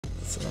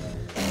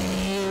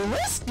Hey,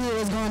 what's good?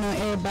 What's going on,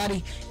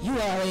 everybody? You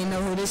already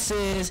know who this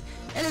is.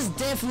 And it's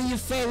definitely your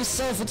favorite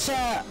soulful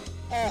child.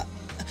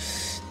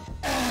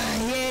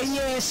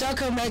 So I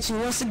come at you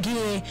once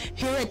again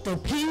here at the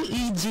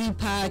P.E.G.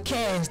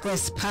 podcast.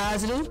 That's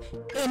positive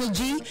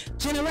energy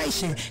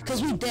generation.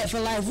 Cause we dead for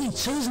life. We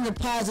choosing the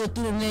positive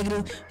through the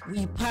negative.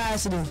 We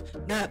positive,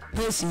 not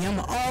pussy.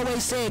 I'ma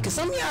always say it, cause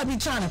some of y'all be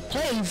trying to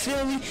play, you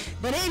feel me?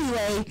 But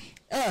anyway,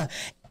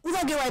 we're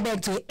gonna get right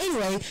back to it.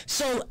 Anyway,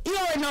 so you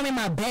already know me in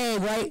my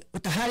bag, right?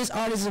 With the hottest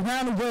artists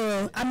around the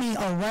world. I mean,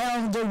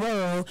 around the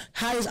world.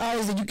 Hottest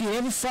artists that you can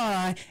ever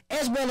find,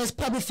 as well as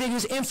public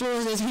figures,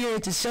 influencers here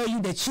to show you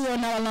that you are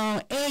not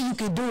alone and you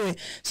can do it.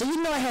 So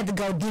you know I had to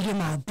go dig in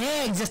my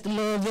bag just a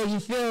little bit,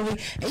 you feel me?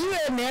 And you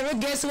would never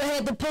guess who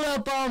had to pull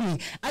up on me.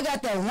 I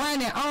got that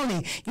one and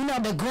only, you know,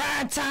 the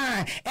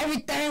GrindTime,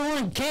 everything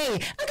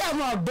 1K. I got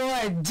my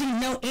boy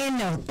Gino in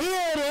the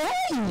building.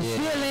 How you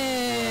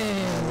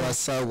feeling?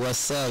 What's up?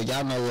 What's up?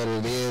 Y'all know what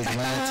it is,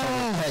 man.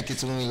 Total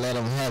package when we let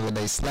them have it.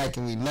 They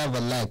slacking, we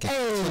never lacking.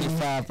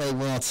 25-8,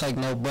 we don't take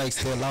no breaks,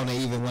 still on it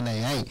even when they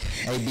ain't.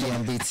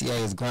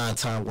 ABMBTA is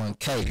GrindTime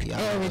 1K.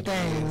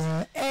 Everything,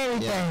 man.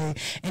 Everything. Yeah.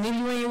 And if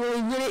you ain't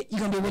really with it,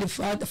 you're going to be ready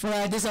for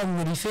this over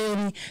with, you feel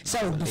me?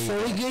 So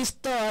before we get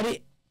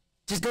started,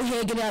 just go ahead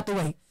and get it out the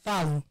way.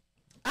 Follow.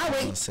 I'll wait.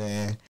 You know what I'm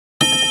saying?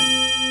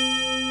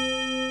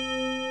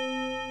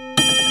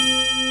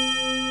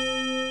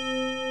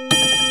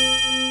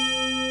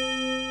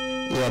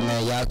 Yeah,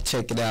 man, y'all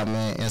check it out,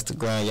 man.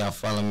 Instagram, y'all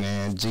follow,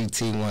 man.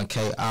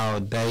 GT1K all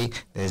day.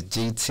 That's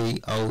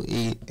GTONE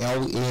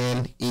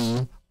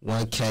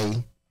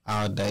 1K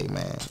all day,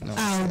 man. You know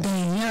all day.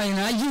 You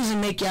know, I usually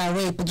make y'all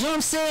wait, but you know what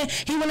I'm saying?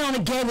 He went on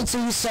and gave it to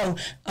you, so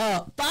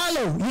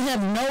follow. You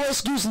have no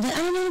excuse. I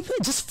don't know,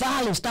 just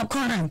follow. Stop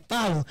crying.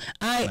 Follow.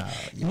 All right.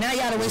 Now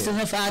y'all wasting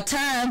enough of our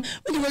time.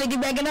 We can really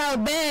get back in our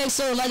bag.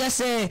 So, like I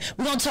said,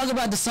 we're gonna talk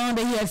about the song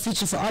that he had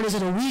featured for Artist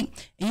of the Week.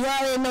 And you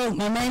already know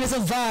my man is a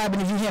vibe,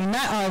 and if you have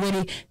not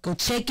already, go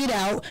check it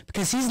out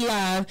because he's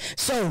live.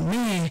 So,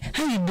 man,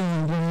 how you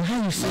doing, bro?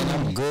 How you feeling?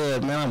 Man, I'm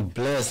good, man. I'm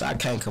blessed. I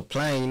can't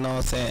complain. You know what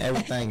I'm saying?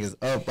 Everything is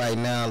up right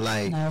now.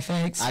 Like, no,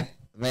 thanks.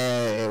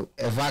 Man,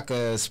 if I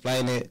could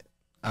explain it,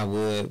 I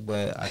would,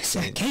 but I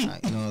can't.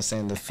 You know what I'm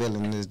saying? The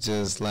feeling is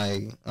just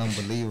like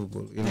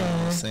unbelievable. You know what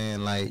I'm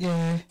saying? Like,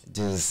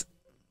 just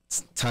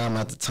time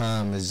after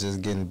time is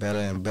just getting better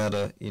and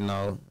better. You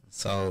know,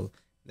 so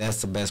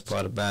that's the best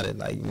part about it.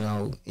 Like, you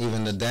know,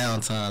 even the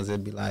down times,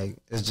 it'd be like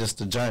it's just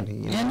a journey.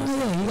 You know?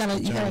 You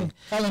gotta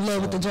fall in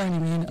love with the journey,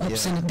 man. The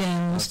ups and the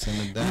downs. Ups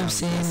and the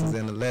downs, lessons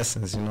and the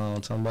lessons. You know what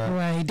I'm talking about?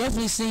 Right.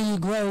 Definitely seeing you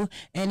grow.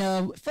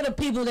 And for the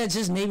people that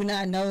just maybe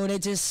not know,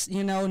 that just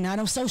not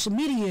on social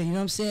media. You know what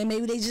I'm saying?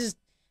 Maybe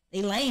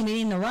they lame.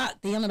 They in the rock.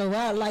 They under the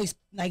rock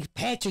like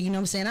Patrick. You know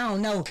what I'm saying? I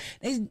don't know.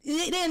 They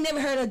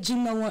never heard of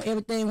Gino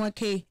Everything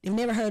 1K. They've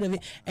never heard of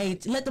it. Hey,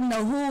 let them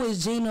know who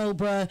is Gino,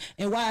 bruh,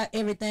 and why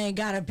everything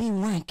gotta be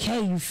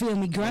 1K. You feel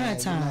me?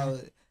 GrindTime. You know,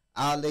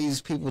 all these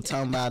people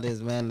talking about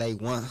is, man, they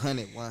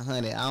 100.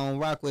 I don't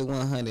rock with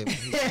 100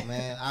 people,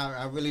 man.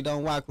 I really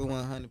don't rock with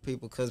 100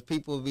 people because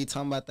people be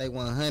talking about they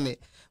 100,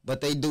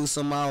 but they do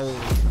some old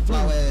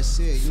flow ass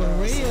shit. You know what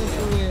I'm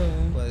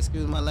saying? But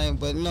excuse my language,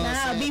 but you know what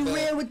I'm saying? Be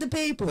real with the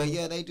people. But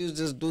yeah, they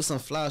just do some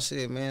flaw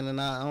shit, man, and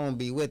I don't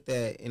be with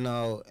that, you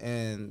know.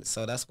 And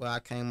so that's why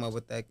I came up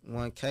with that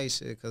 1K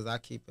shit because I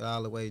keep it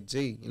all the way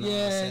G. You know what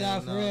I'm saying? Nah,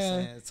 for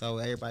real. So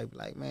everybody be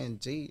like, man,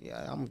 G,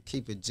 I'm gonna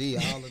keep it G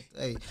all the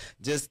day.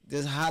 Just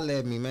holler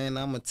at me, man.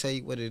 I'm gonna tell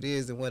you what it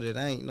is and what it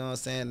ain't. You know what I'm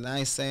saying? And I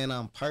ain't saying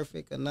I'm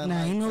perfect or nothing. Nah,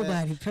 like ain't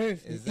nobody that.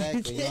 perfect.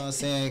 Exactly. You know what I'm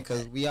saying?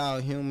 Because we all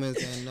humans,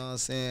 and you know what I'm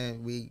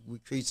saying? We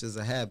creatures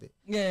of habit.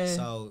 Yeah.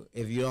 So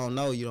if you don't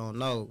know, you don't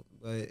know.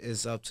 But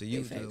it's up to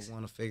you to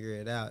want to figure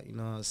it out. You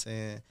know what I'm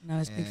saying? No,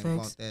 it's big and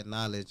want that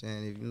knowledge.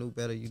 And if you knew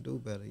better, you do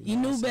better. You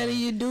knew better,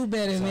 you do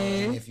better, so,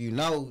 man. If you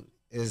know,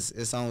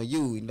 it's on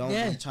you. You don't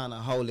be trying to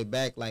hold it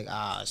back like,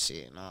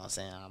 shit, you know what I'm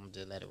saying? I'm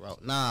just let it roll.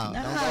 Nah,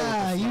 don't go with the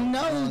flow. You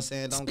know what I'm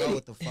saying? Don't go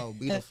with the flow.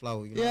 Be the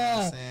flow. You know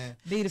what I'm saying?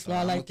 Be the flow.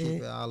 I like that.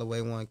 Keep it all the way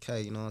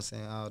 1K, you know what I'm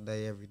saying? All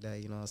day, every day,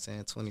 you know what I'm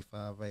saying?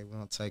 25-8, we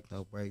don't take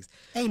no breaks.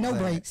 Ain't no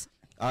breaks.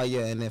 Oh,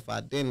 yeah, and if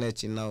I didn't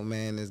let you know,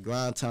 man, it's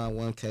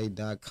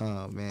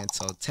grindtime1k.com, man.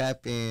 So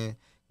tap in,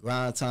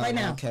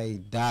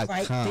 grindtime1k.com.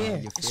 Right there.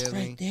 You feel it's me?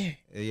 Right there.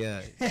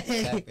 Yeah,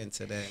 tap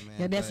into that, man.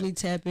 Yeah, definitely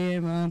tap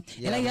in, man.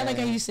 Yeah, and I like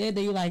how you said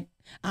that you like,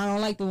 I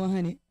don't like the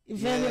 100. You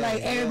feel me?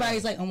 Like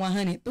everybody's like, I'm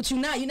 100, but you're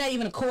not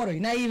even a quarter.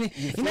 You're not even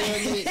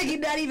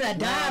a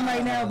dime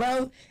right now,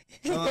 bro.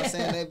 You know what I'm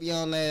saying? They be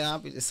on there.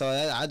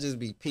 I just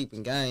be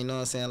peeping game. You know what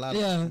I'm saying? A lot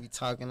of people be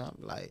talking. I'm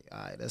like, all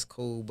right, that's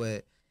cool,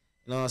 but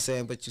you know what I'm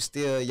saying? But you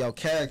still, your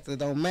character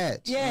don't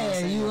match.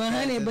 Yeah, you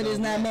 100, but it's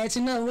not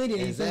matching up with it.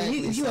 Exactly.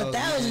 If you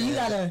 1,000, you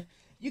gotta.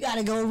 You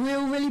gotta go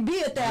really be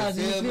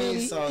 1,000. You feel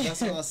me? So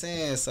that's what I'm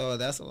saying. So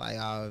that's like,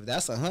 if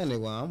that's 100,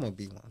 well, I'm gonna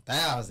be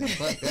 1,000.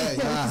 Fuck that.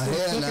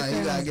 Hell no,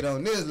 you gotta get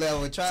on this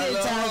level. Try 10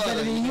 times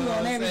better than you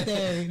on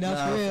everything. No,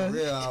 for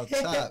real off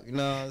top. You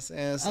know what I'm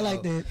saying? So, I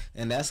like that.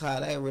 And that's how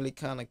that really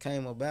kind of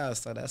came about.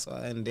 So that's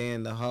why. And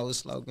then the whole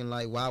slogan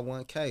like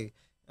Y1K. You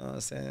know what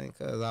I'm saying?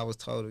 Because I was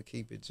told to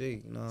keep it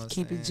G. You know what I'm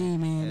saying? Keep it G,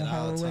 man. And the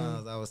whole way.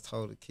 times I was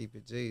told to keep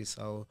it G.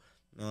 So.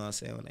 You know what I'm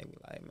saying? When they be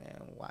like,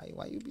 man,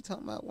 why you be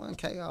talking about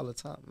 1K all the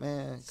time,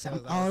 man?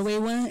 I'm all the way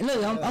one.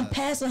 Look, I'm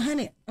past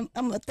 100.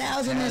 I'm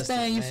 1,000 this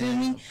thing. You feel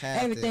me?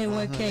 Everything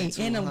 1K,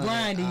 and I'm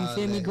grinding. You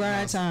feel me?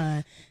 Grind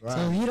time.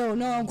 So if you don't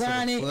know I'm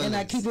grinding and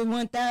I keep it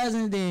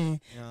 1,000, then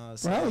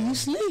bro, you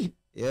sleep.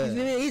 Yeah. You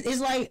feel me?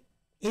 It's like.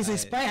 It's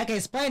explain. I can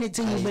explain it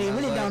to you, but it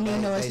really don't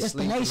need no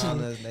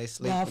explanation. They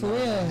sleeping on us. For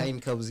real. Hating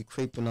because we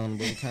creeping on them,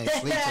 but we can't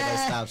sleep till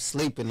they stop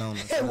sleeping on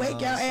us.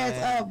 Wake your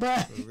ass up, bro.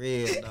 For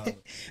real, dog.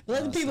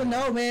 Let the people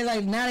know, man.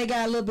 Like now they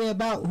got a little bit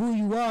about who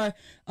you are.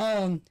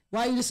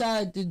 Why you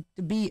decided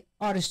to be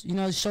artist? You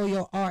know, show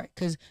your art,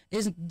 because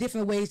there's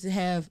different ways to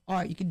have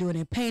art. You can do it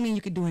in painting.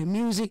 You can do it in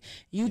music.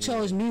 You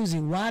chose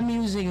music. Why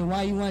music, and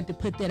why you wanted to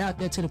put that out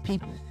there to the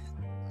people?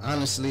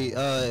 Honestly,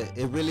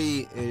 it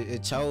really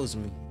it chose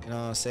me. You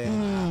know what I'm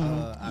saying?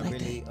 I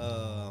really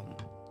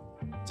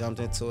jumped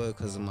into it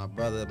because of my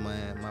brother,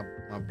 man.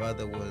 My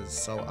brother was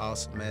so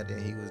awesome at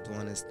it. He was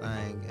doing his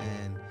thing,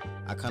 and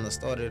I kind of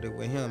started it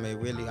with him.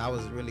 I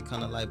was really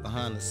kind of like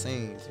behind the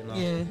scenes, you know?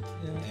 Yeah.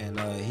 And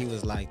he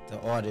was like the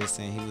artist,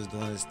 and he was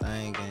doing his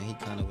thing, and he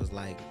kind of was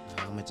like,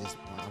 I want to be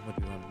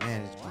on the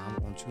manage, but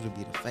I want you to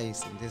be the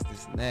face, and this,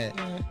 and that.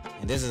 Yeah.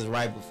 And this is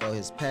right before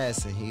his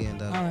passing. He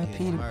ended up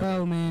R.I.P. the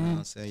bro, man. You know what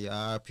I'm saying?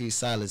 Yeah, R.I.P.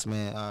 Silas,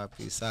 man.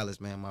 R.I.P.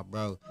 Silas, man, my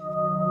bro.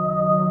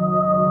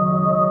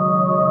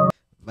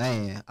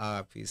 Man,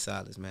 R.I.P.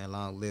 Silas, man.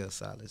 Long live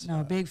Silas.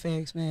 No, big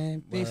facts,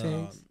 man. Big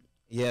facts.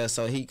 Yeah,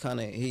 so he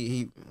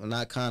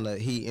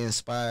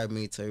inspired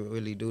me to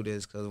really do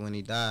this, because when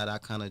he died, I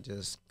kind of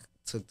just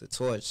took the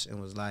torch and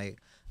was like,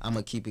 I'm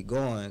gonna keep it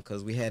going,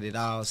 because we had it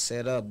all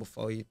set up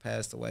before he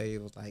passed away.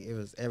 It was like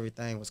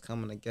everything was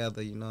coming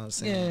together, you know what I'm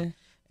saying? Yeah.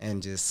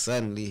 And just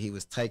suddenly he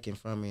was taken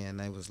from me, and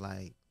they was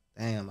like,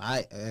 damn,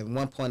 at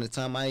one point in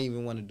time I didn't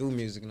even want to do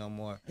music no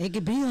more. It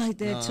could be like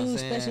that, you know too,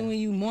 especially when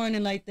you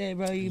mourning like that,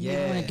 bro. You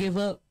want to give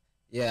up.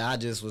 Yeah, I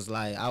just was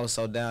like, I was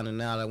so down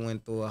and out. I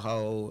went through a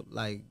whole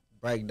like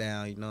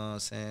breakdown, you know what I'm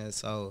saying?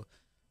 So,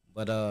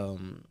 but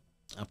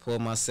I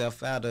pulled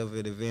myself out of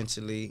it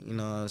eventually, you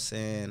know what I'm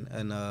saying?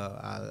 And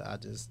I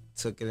just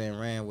took it and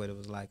ran with it. It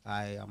was like,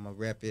 I'm going to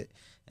rep it,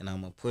 and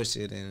I'm going to push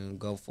it and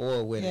go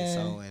forward with it.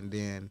 So, and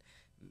then,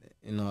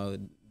 you know,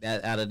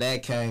 that out of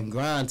that came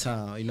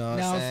GrindTime, you know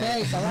what I'm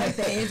saying? Facts, I like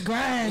that. It's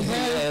grind, bro.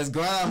 Yeah, it's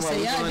grind. So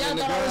y'all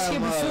thought I was here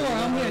before.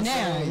 I'm here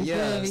now.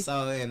 Yeah,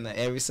 so and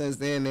ever since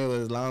then, it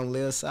was long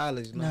live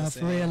Silas, you know what I'm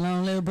saying? For real,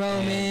 long live bro,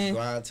 man.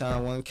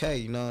 GrindTime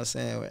 1K, you know what I'm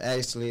saying?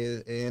 Actually,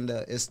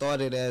 it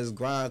started as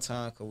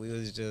GrindTime, because we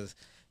was just,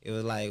 it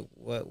was like,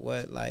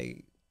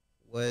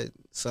 what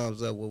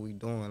sums up what we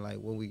doing, like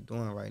what we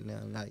doing right now.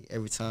 Like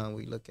every time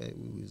we look at it,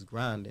 we was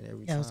grinding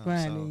every time. Yeah, it was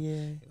grinding,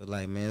 so it was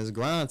like, man, it's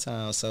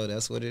GrindTime, so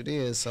that's what it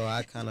is. So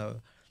I kind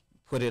of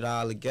put it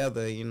all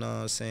together, you know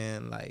what I'm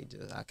saying? Like,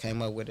 just I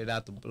came up with it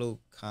out the blue,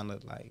 kind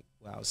of like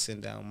while I was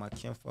sitting down with my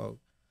kinfolk.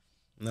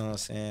 You know what I'm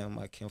saying?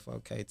 My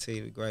kinfolk KT,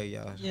 the great,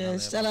 y'all. Yeah,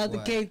 shout out to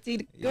KT,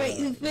 the great.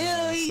 You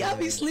feel me? Y'all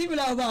be sleeping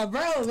on my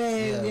bro,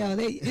 man. Yeah.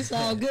 It's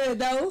all good,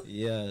 though.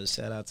 Yeah,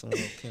 shout out to my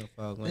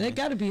kinfolk, man. It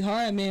got to be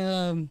hard,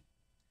 man.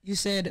 You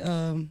said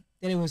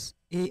that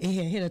it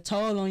had hit a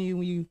toll on you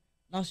when you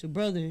lost your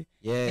brother.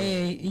 Yeah.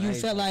 And you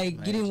felt like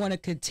you didn't want to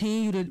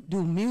continue to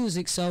do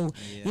music. So,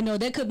 you know,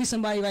 there could be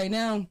somebody right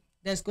now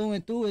that's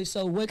going through it.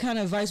 So what kind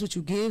of advice would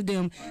you give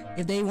them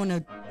if they want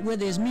to,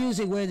 whether it's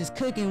music, whether it's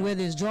cooking,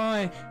 whether it's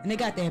drawing, and they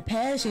got that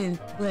passion,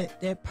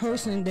 but that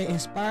person that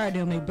inspired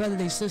them, their brother,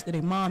 their sister,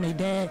 their mom, their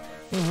dad,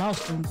 they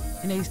lost them,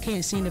 and they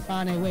can't seem to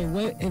find their way.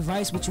 What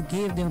advice would you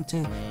give them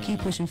to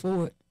keep pushing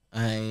forward?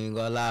 I ain't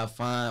gonna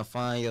lie,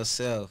 find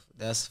yourself.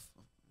 That's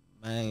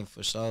main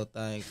for sure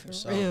thing, for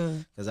sure. Real.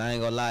 Cause I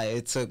ain't gonna lie,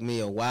 it took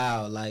me a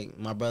while. Like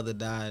my brother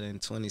died in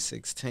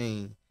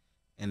 2016,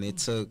 and it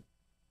took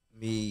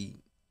me.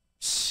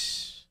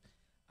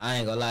 I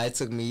ain't gonna lie, it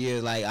took me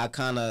years. Like I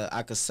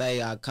could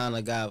say I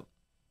got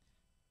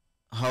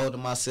hold of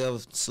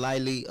myself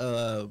slightly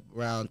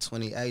around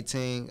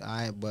 2018.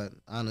 But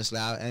honestly,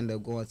 I ended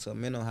up going to a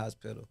mental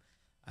hospital.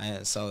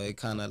 And so it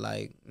kind of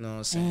like, you know what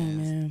I'm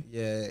saying?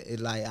 Yeah, it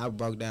like, I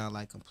broke down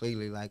like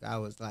completely. Like I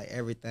was like,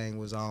 everything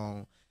was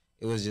on.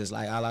 It was just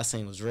like, all I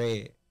seen was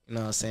red. You know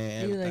what I'm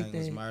saying? Everything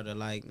was murder.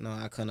 Like, you know,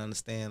 I couldn't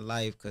understand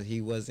life, because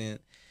he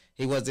wasn't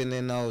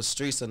in those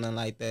streets or nothing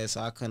like that. So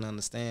I couldn't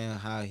understand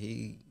how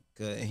he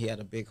had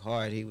a big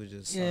heart. He was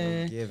just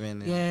so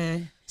giving.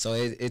 And so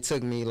it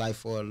took me like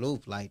for a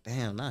loop, like,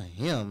 damn, not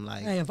him.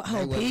 Like,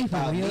 whole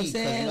people, you know what I'm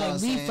saying?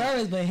 Like, me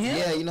first, but him.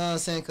 Yeah, you know what I'm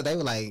saying? Because they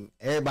were like,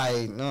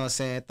 everybody, you know what I'm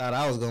saying, thought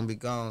I was going to be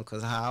gone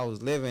because how I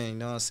was living, you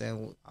know what I'm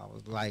saying? I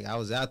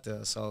was out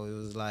there. So it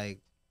was like,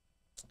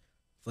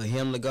 for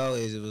him to go,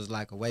 it was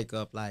like a wake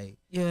up, like,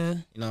 you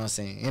know what I'm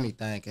saying?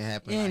 Anything can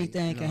happen.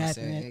 Anything can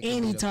happen at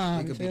any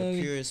time. It could be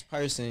the purest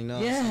person, you know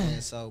what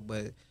I'm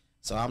saying?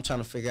 So I'm trying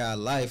to figure out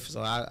life.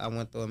 So I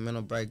went through a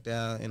mental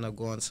breakdown, ended up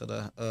going to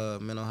the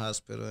mental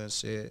hospital and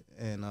shit.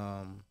 And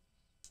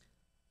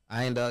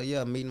I ended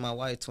up meeting my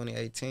wife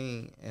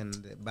 2018,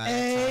 and by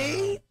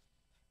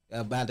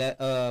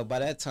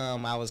that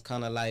time I was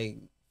kind of like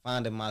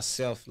finding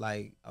myself,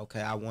 like,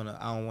 okay, I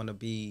don't want to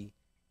be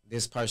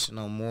this person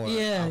no more.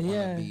 I want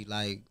to be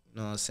like, you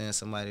know what I'm saying,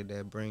 somebody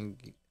that bring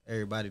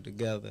everybody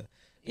together.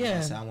 You know what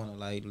I'm saying? I want to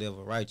like live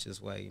a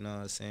righteous way, you know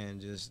what I'm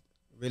saying? Just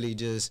really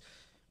just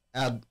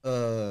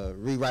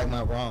rewrite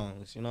my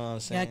wrongs, you know what I'm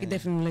saying? Yeah, I can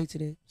definitely relate to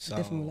that.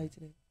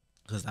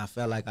 Because I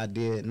felt like I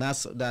did, not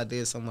so that I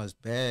did so much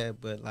bad,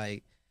 but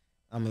like,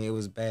 I mean, it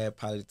was bad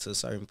probably to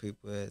certain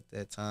people at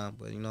that time,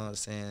 but you know what I'm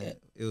saying? Yeah.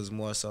 It was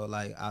more so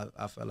like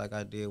I felt like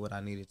I did what I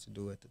needed to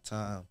do at the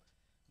time.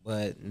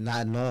 But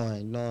not knowing,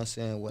 you know what I'm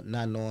saying,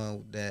 not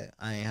knowing that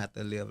I ain't have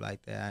to live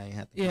like that, I ain't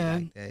have to be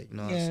like that, you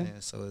know what I'm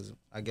saying? So it's,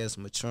 I guess,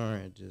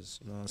 maturing, just,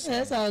 you know what I'm saying? Yeah,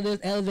 that's all it is,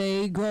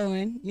 elevating,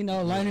 growing, you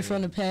know, learning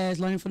from the past,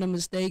 learning from the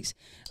mistakes.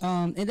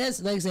 And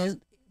that's, like I said,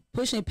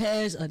 pushing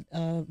past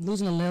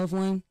losing a loved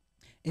one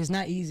is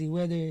not easy,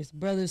 whether it's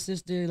brother,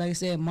 sister, like I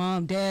said,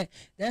 mom, dad.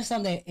 That's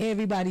something that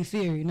everybody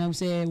fear, you know what I'm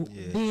saying?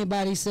 Yeah. Being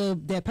by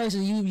themselves, that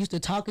person you used to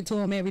talking to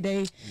them every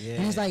day. Yeah,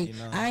 and it's like, you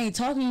know, I ain't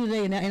talking to you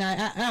today, and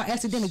I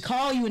accidentally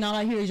call you, and all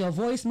I hear is your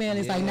voicemail.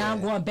 It's like, now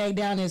I'm going back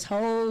down this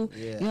hole,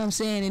 you know what I'm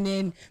saying? And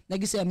then, like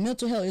you said,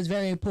 mental health is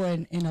very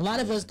important, and a lot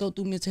of us go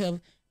through mental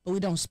health, but we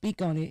don't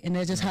speak on it, and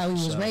that's just how we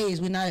was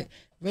raised. We're not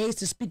raised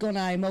to speak on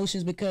our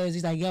emotions, because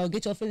he's like, yo,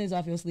 get your feelings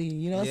off your sleeve.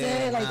 You know what I'm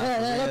saying? Like,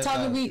 don't talk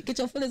to me. Get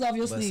your feelings off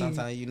your sleeve. But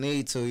sometimes you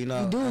need to, you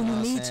know.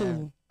 You need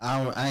to.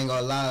 I ain't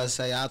gonna lie to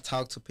say I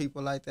talk to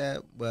people like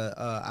that, but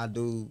I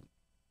do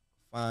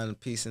find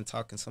peace in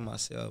talking to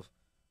myself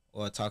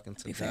or talking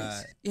to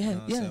God. You know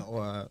what I'm saying?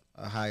 Or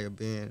a higher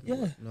being. You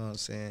know what I'm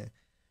saying?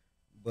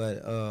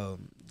 But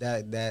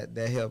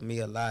that helped me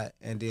a lot.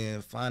 And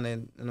then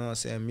finding, you know what I'm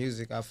saying,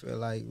 music, I feel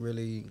like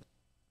really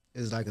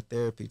is like a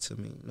therapy to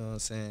me, you know what I'm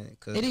saying?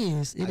 Cause it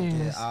is.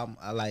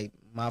 I like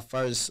my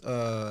first,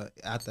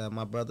 after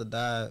my brother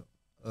died,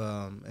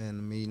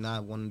 and me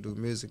not wanting to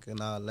do music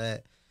and all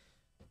that,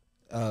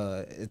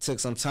 it took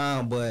some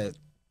time, but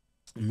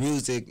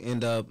music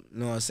ended up, you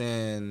know what I'm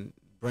saying,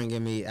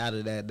 bringing me out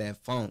of that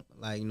funk.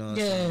 Like, you know what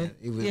I'm saying?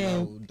 Even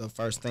though the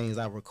first things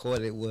I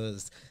recorded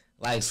was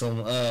like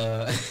some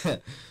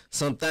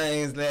some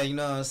things that, you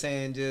know what I'm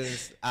saying,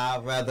 just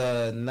I'd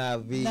rather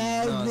not be, you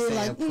know what I'm saying,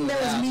 like,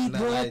 that was me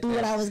going like through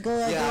that. What I was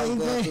going through. Yeah, I was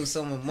going through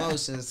some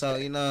emotions, so,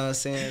 you know what I'm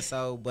saying,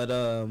 so, but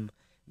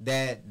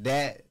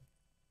that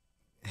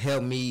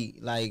helped me,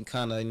 like,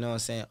 kind of, you know what I'm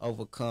saying,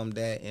 overcome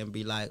that and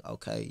be like,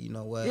 okay, you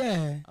know what,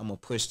 I'm going to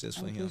push this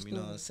for him, you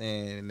know what I'm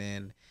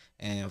saying,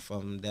 and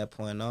from that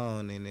point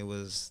on, and it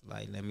was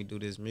like, let me do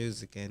this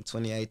music, and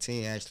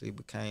 2018 actually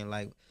became,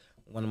 like,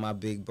 one of my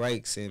big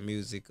breaks in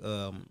music.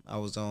 I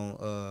was on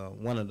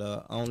one of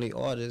the only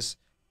artists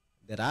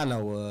that I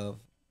know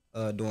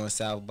of doing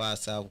South by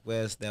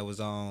Southwest that was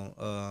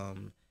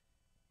on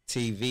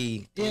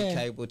TV,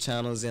 cable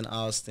channels in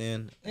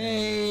Austin,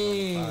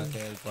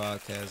 and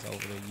broadcast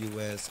over the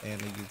U.S. and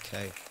the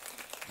U.K.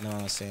 You know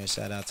what I'm saying?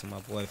 Shout out to my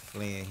boy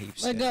Flynn.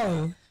 Let go.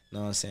 You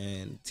know what I'm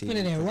saying? Put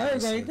in that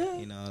work right there.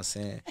 You know what I'm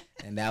saying?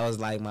 And that was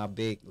like my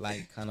big,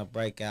 like, kind of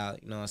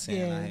breakout. You know what I'm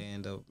saying? I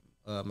ended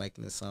up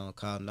making a song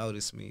called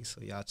Notice Me,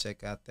 so y'all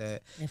check out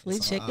that. Definitely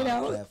check it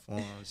out.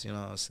 Platforms, you know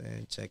what I'm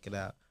saying? Check it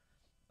out.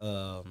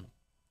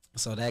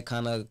 So that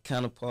kind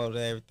of pulled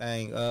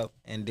everything up,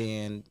 and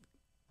then,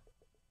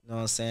 you know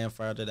what I'm saying,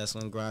 further, that's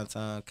when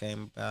GrindTime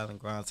came about, and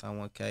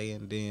RASTA1k,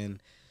 and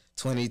then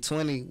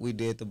 2020 we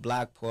did the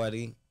block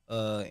party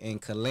in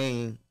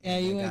Killeen. Yeah,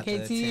 you and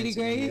KT the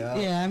great.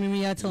 Yeah, I remember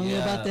y'all telling me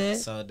about that.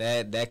 So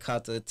that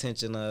caught the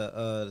attention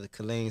of the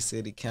Killeen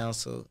City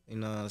Council, you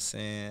know what I'm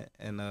saying,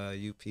 and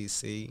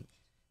UPC,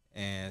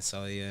 and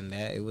so and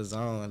that it was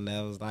on, and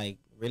that was like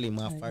really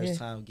my first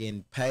time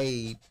getting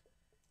paid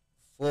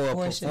for a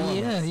performance.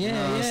 You know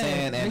what I'm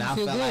saying, and I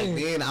felt like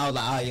then I was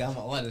like, oh yeah, I'm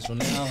an artist from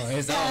now on.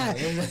 It's on.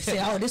 Say,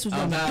 oh, this was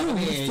gonna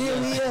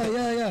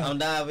do. I'm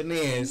diving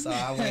in, so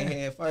I went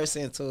head first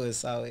into it.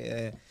 So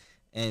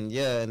and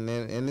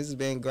this has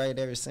been great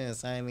ever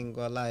since. I ain't even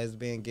gonna lie, it's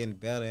been getting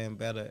better and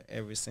better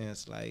ever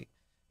since. Like,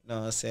 you know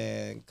what I'm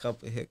saying,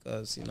 couple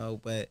hiccups, you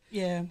know, but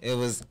it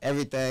was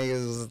everything. It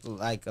was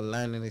like a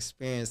learning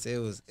experience.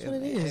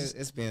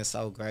 It's been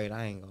so great.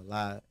 I ain't gonna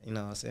lie, you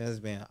know what I'm saying. It's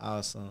been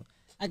awesome.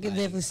 I can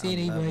definitely see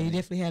it, bro. You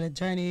definitely had a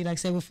journey. Like I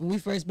said, when we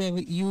first met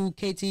with you,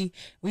 KT,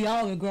 we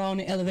all been growing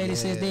and elevated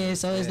since then.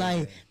 So it's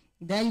like,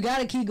 now you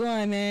gotta keep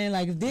going, man.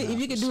 Like if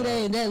you can do that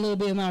in that little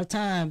bit amount of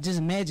time, just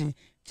imagine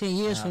 10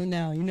 years from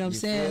now. You know what I'm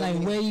saying? Like,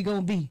 where you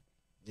gonna be?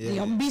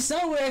 Yeah. I'm gonna be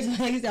somewhere.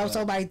 Like, I'm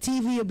talking about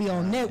TV. It'll be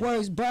on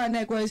networks, broad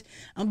networks.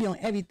 I'm gonna be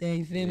on everything.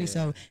 You feel me?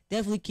 So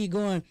definitely keep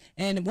going.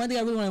 And one thing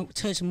I really want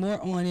to touch more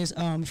on is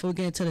before we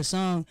get into the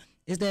song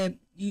is that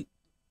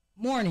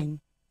mourning.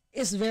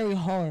 it's very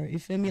hard. You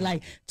feel me?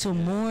 Like to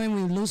mourn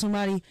when you lose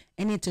somebody,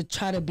 and then to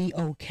try to be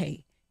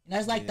okay. And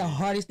that's like the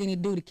hardest thing to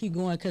do, to keep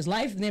going, because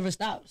life never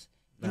stops.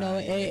 You know,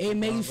 it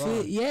makes you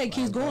feel, it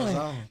keeps going.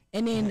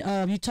 And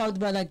then you talked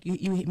about like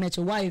you met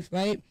your wife,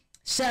 right?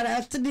 Shout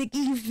out to Nikki,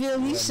 you feel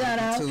me? Shout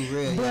out. Too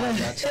real.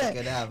 Y'all check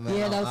it out, man.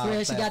 Yeah, no, for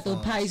real, she got the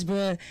pipes,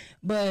 bro.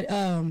 But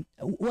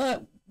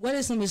what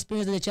are some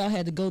experiences that y'all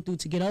had to go through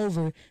to get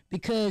over?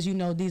 Because, you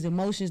know, these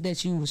emotions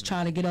that you was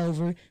trying to get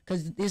over,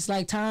 because it's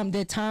like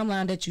that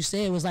timeline that you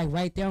said was like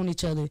right there on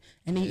each other,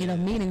 and then you end up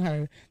meeting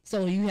her.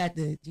 So you had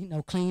to, you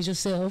know, cleanse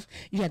yourself.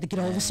 You had to get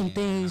over some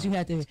things. You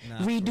had to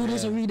redo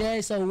this or redo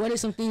that. So what are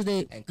some things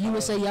that you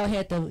would say y'all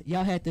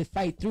had to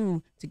fight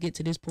through to get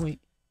to this point?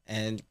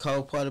 And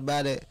cold part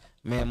about it,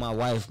 me and my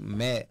wife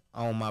met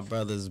on my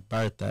brother's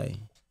birthday.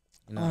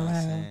 You know what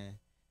I'm saying?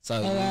 So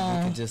you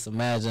can just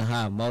imagine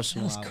how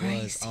emotional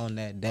I was on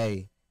that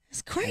day.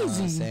 It's crazy. You know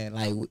what I'm saying?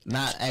 Like,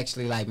 not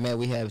actually like, man,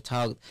 we have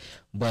talked,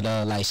 but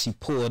like she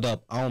pulled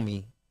up on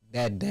me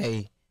that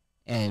day,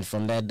 and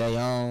from that day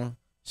on,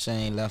 she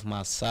ain't left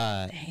my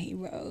side. Hey,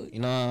 bro. You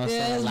know what I'm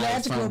saying? That's like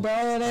magical,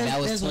 bro.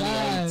 That was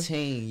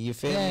 2018. You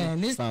feel me?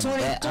 And this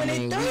 2023.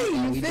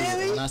 You feel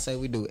me? When I say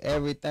we do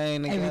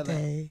everything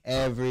together,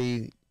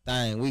 everything.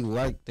 We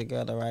work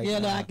together right now. Yeah,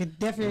 no, I can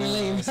definitely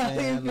relate. You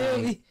feel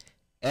me?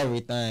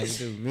 Everything. We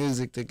do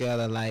music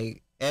together,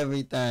 like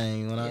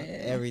everything.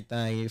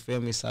 Everything, you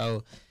feel me?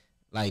 So,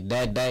 like,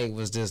 that day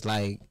was just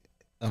like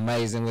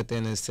amazing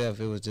within itself.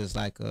 It was just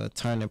like a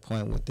turning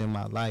point within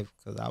my life,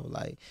 because I was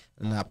like,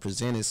 and I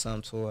presented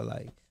something to her,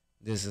 like,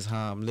 this is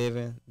how I'm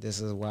living.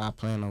 This is where I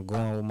plan on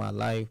going with my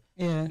life.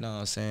 Yeah. You know what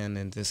I'm saying?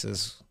 And this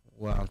is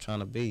where I'm trying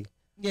to be.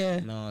 Yeah.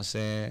 You know what I'm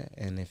saying?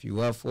 And if you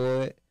up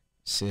for it,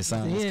 shit,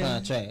 sign this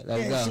contract.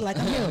 Let's go. She's like,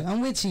 I'm here.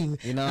 I'm with you.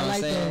 You know what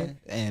I'm saying?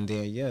 And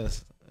then,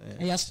 yes.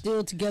 And y'all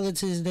still together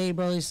to this day,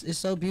 bro. It's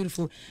so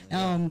beautiful.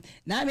 Not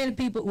many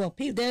people. Well,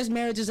 there's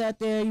marriages out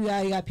there. You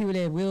got people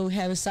that will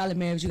have a solid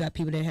marriage. You got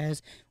people that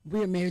has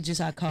weird marriages.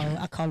 I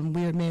call them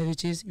weird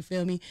marriages. You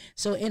feel me?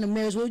 So in a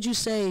marriage, what would you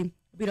say would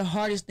be the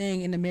hardest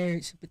thing in the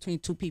marriage between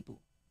two people?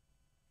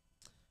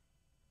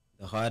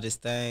 The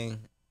hardest thing,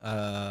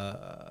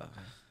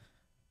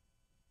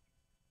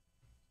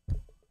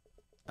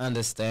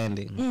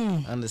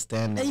 understanding.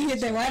 Understanding. And you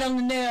hit that right on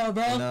the nail,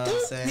 bro. You know what I'm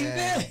saying? You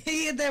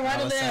hit that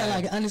right on the nail,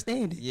 like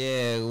understanding.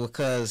 Yeah,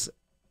 because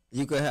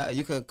you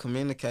could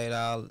communicate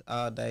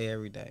all day,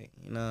 every day.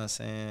 You know what I'm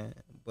saying?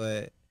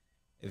 But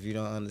if you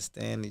don't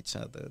understand each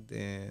other,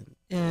 then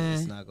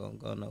it's not gonna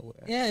go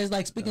nowhere. Yeah, it's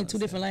like speaking two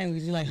different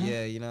languages. You're like, huh?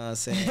 Yeah, you know what I'm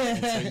saying?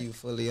 Until you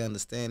fully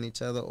understand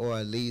each other, or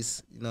at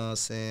least, you know what I'm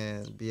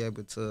saying, be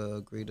able to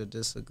agree to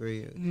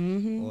disagree,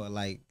 or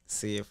like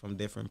see it from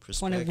different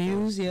perspectives. Point of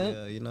views,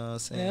 yeah, you know what I'm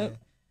saying?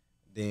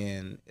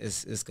 Then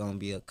it's gonna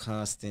be a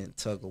constant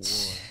tug of war.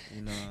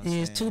 You know what I'm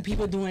saying? It's two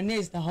people doing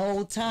this the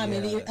whole time,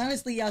 and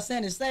honestly, y'all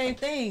saying the same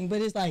thing,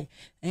 but it's like,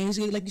 and it's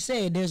like you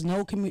said, there's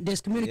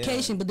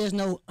communication, but there's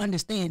no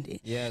understanding.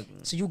 Yeah.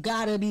 So you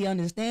gotta be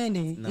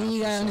understanding, and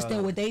you gotta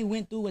understand what they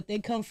went through, what they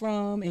come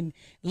from, and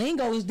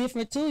lingo is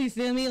different too. You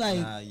feel me? Like,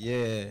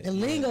 the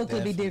lingo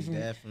could be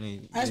different.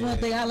 Definitely. That's one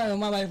thing I learned with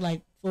my wife.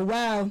 Like, for a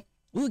while,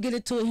 we would get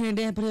into it here and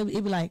there, but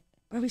it'd be like,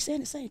 bro, we saying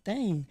the same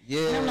thing.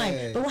 Yeah. And I'm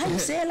like, but why you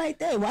say it like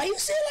that? Why you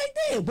say it like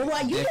that? But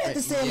why you have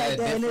to say it like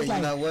that? And it's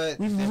like, you know what?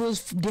 We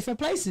was different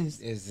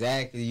places.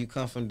 Exactly. You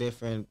come from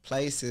different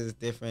places,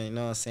 different, you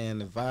know what I'm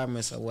saying,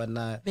 environments or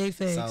whatnot. Big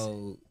facts.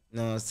 So, you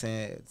know what I'm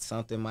saying,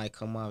 something might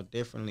come out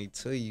differently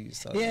to you.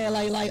 So yeah,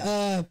 like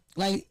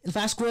if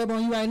I square up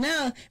on you right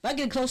now, if I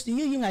get close to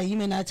you, you like, you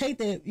may not take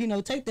that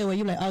way.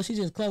 You're like, oh, she's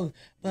just close.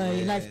 But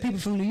like people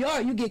from New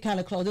York, you get kind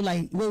of close. They're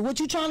like, well,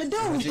 what you trying to do?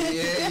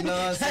 Yeah, you know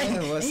what I'm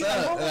saying? What's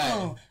up? Like,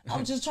 hold on.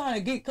 I'm just trying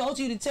to get close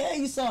to you to tell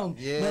you something.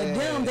 Yeah. But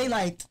them, they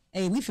like,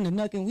 hey, we finna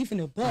nuck and we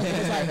finna buck.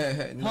 It's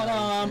like, hold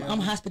on, I'm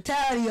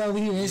hospitality over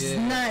here. It's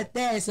not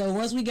that. So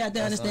once we got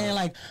to understand,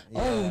 like,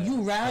 oh,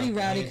 you rowdy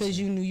because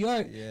you New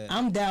York. Yeah.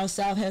 I'm down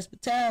south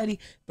hospitality,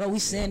 but we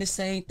saying the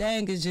same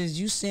thing. It's just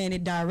you saying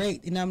it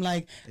direct, and I'm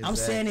like, I'm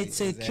saying it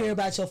to care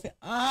about your family.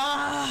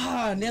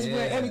 And that's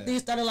where everything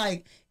started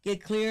like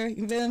get clear.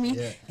 You feel me?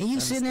 Yeah. And you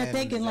sitting there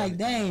thinking like,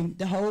 dang,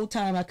 the whole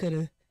time I could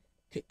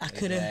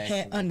have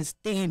had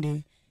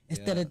understanding.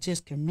 Instead of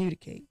just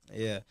communicate.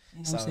 Yeah. You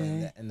know so,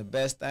 and the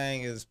best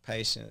thing is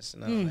patience.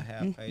 You know, to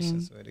have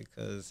patience with it,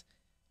 because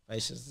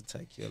patience will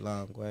take you a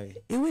long way.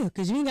 It will,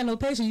 because you ain't got no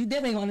patience. You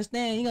definitely gonna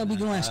understand. You gonna be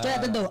going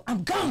straight the door.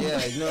 I'm gone.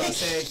 Yeah, you know what I'm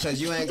saying?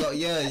 Because you ain't go.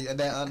 Yeah, you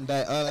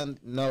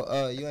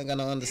ain't got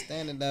no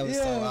understanding that was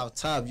so off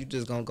top. You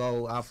just gonna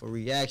go off a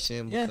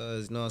reaction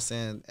because you know what I'm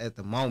saying. At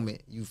the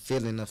moment, you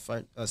feeling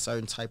a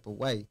certain type of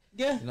way.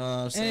 Yeah, you know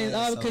what I'm saying. And it's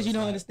all because you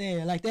don't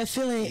understand. Like that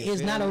feeling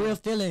is not a real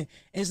feeling.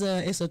 It's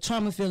a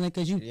trauma feeling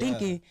because you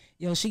thinking,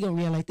 yo, she gonna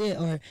react like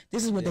that, or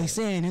this is what they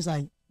saying. It's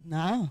like,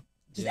 nah.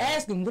 Just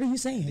ask them, what are you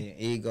saying? The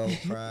ego,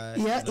 pride.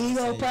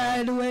 Ego,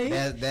 pride, the way.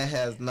 That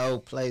has no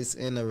place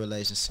in a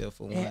relationship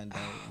for one day.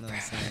 You know what I'm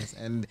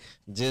saying?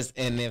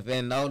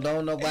 And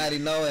don't nobody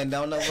know and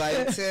don't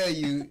nobody tell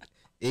you,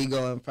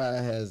 ego and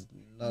pride has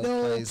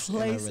place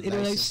in a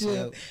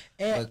relationship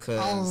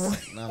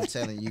because I'm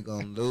telling you,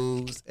 gonna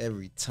lose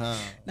every time.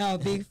 No,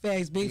 big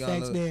facts, man.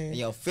 And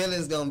your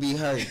feelings gonna be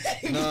hurt.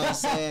 You know what I'm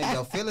saying?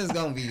 Your feelings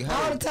gonna be hurt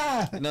all the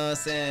time. You know what I'm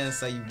saying?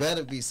 So you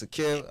better be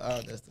secure.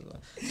 Oh, that's the one.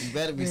 You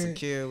better be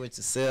secure with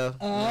yourself.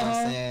 You know what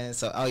I'm saying?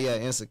 So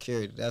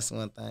insecurity. That's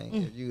one thing.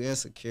 If you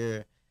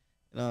insecure,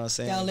 you know what I'm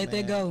saying? Gotta let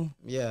that go.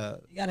 Yeah.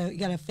 You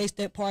gotta face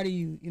that part of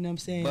you. You know what I'm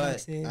saying?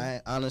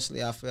 But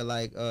honestly, I feel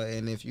like,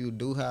 and if you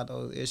do have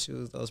those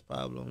issues, those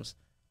problems,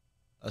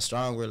 a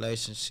strong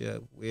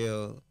relationship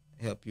will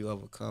help you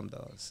overcome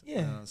those. Yeah.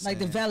 You know like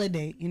to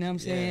validate. You know what I'm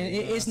saying?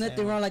 It's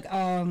nothing wrong. Like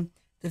to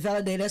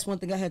validate. That's one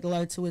thing I had to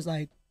learn too. Is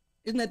like,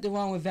 there's nothing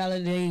wrong with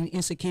validating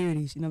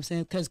insecurities, you know what I'm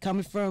saying? Because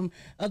coming from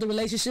other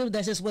relationships,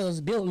 that's just what was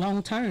built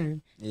long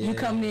term. Yeah. You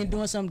coming in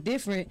doing something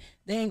different,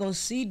 they ain't gonna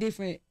see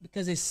different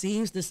because it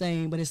seems the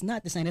same, but it's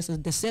not the same. That's a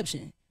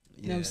deception.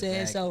 You know what I'm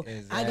saying?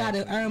 Exactly, I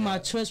gotta earn my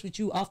trust with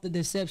you off the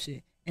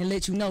deception and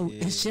let you know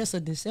it's just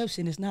a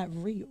deception. It's not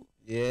real.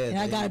 Yeah. And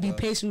I gotta be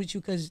patient with you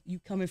because you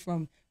coming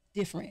from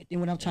different than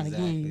what I'm trying to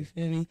give. You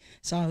feel me?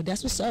 So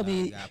that's what's up.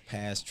 We got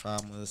past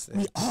traumas.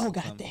 We all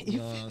got that. You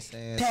know what I'm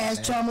saying?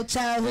 Past trauma,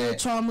 childhood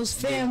traumas,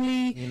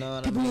 family. You know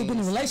what people we've been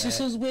in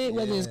relationships with,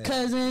 whether it's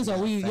cousins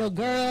or your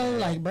girl,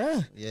 like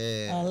bruh.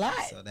 Yeah. A lot.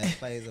 So that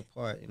plays a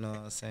part. You know what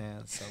I'm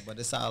saying? So, but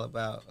it's all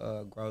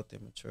about growth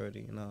and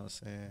maturity. You know what I'm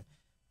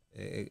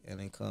saying?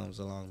 And it comes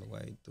along the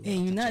way.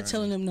 And you're not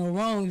telling them no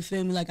wrong, you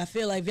feel me? Like, I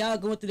feel like if y'all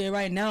going through that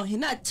right now, he's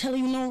not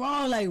telling you no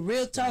wrong. Like,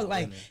 real talk.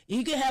 Like,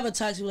 you can have a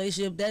toxic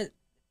relationship.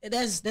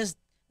 That's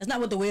not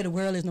what the way of the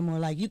world is no more.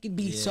 Like, you can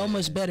be so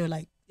much better.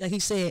 Like he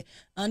said,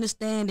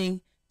 understanding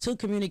to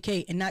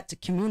communicate and not to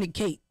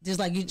communicate. Just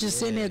like you just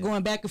sitting there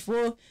going back and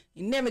forth,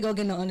 you never gonna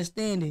get no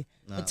understanding.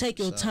 But take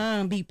your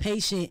time, be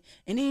patient,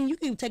 and then you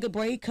can take a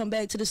break, come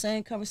back to the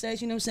same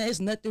conversation. You know what I'm saying? There's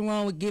nothing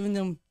wrong with giving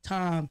them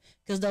time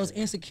because those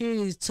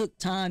insecurities took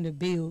time to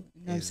build.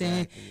 You know what I'm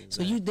saying?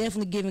 So you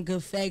definitely giving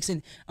good facts.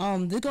 And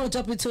we're gonna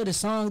jump into the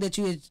song that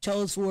you had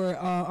chose for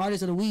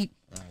Artist of the Week.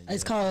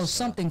 It's called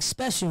Something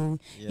Special,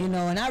 you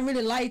know, and I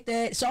really like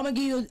that. So I'm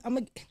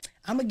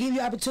gonna give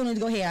you opportunity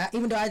to go ahead.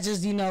 Even though I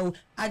just,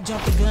 I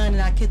jumped the gun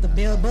and I kicked the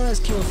bell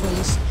buzzkill for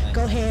you.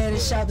 Go ahead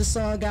and shout the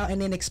song out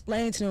and then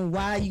explain to them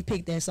why you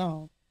picked that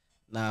song.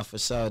 Nah, for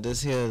sure.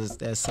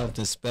 That's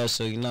something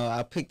special.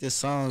 I picked this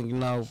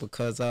song,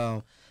 because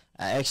I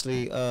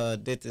actually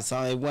did this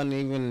song.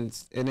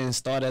 It didn't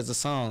start as a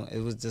song. It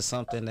was just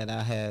something that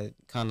I had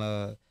kind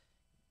of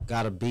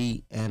got a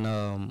beat,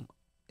 and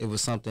it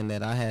was something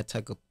that I had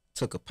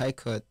took a pay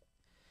cut,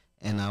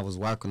 and I was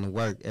working to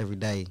work every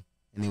day,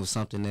 and it was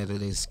something that it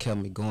just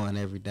kept me going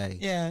every day.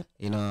 Yeah.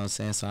 You know what I'm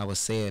saying? So I would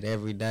say it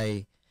every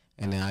day,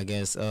 and then I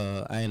guess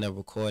I ended up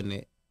recording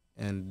it,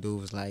 and the dude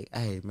was like,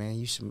 "Hey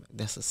man,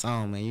 that's a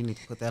song, man. You need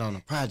to put that on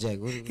a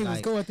project." He was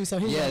going through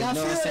something. Yeah, you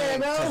know what I'm saying?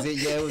 Because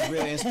it was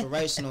real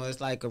inspirational.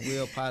 It's like a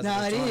real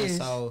positive song.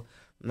 So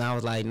and I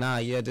was like,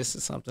 this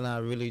is something I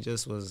really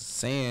just was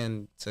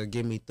saying to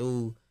get me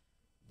through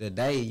the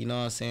day, you know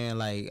what I'm saying?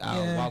 Like,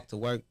 I walk to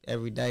work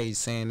every day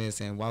saying this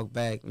and walk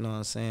back, you know what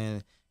I'm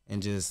saying?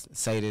 And just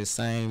say the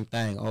same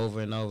thing over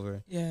and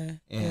over. Yeah.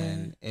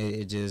 And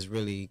it just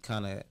really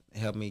kind of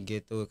helped me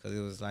get through it because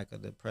it was like a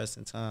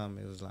depressing time.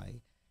 It was like,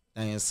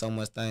 so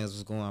much things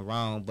was going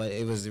wrong, but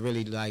it was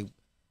really like,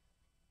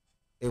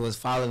 it was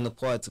falling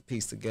apart to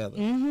piece together.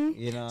 Mm-hmm.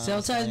 You know,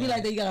 sometimes be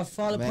like that. You gotta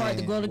fall apart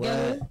to go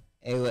together.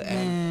 It was,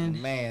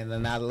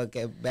 and I look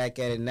back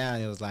at it now,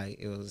 it was like,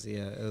 it was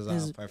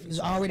all perfect. It was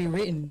already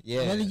written.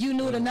 Yeah. Whether you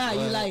knew it or not,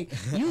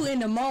 you in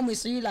the moment,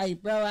 so you like,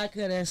 bro, I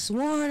could have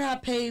sworn I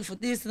paid for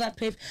this and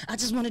I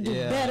just want to do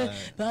better.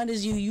 But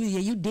honest,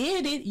 you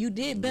did it. You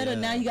did better.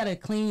 Now you got to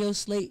clean your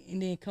slate and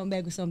then come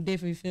back with something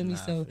different, you feel me?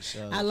 So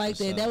sure, I like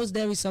that. Sure. That was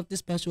very something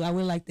special. I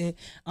really like that.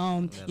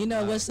 You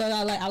know what song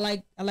I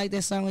like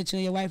that song with you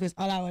and your wife is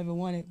All I Ever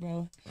Wanted,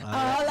 bro. All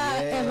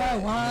I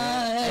Ever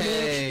Wanted.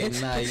 Hey,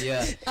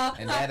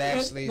 and that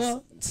actually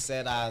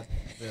set out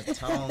the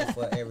tone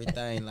for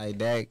everything like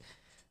that.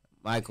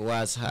 Michael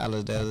Watts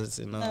holidays,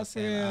 you know what I'm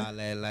saying? All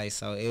that, like,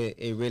 so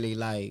it really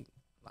like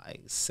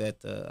set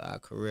our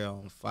career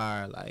on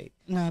fire, like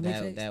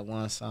that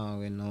one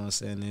song, you know what I'm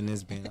saying? And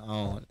it's been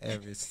on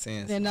ever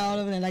since. And all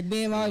of it, like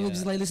being all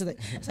just like listen,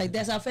 it's like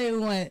that's our favorite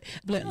one.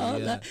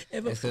 Like,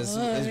 it's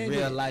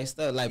real life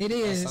stuff. Like it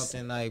is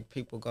something like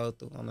people go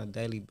through on a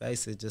daily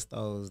basis. Just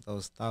those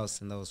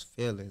thoughts and those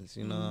feelings,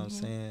 you know what I'm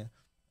saying?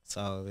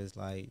 So it's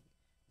like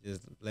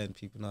just letting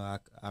people know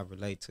I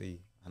relate to you.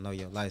 I know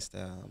your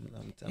lifestyle.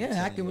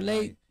 I can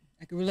relate.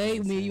 I can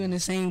relate. Me and you in the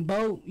same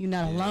boat. You're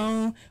not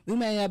alone. We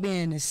may not be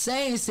in the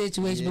same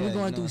situation, but we're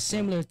going through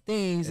similar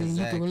things, and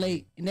you can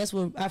relate. And that's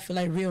what I feel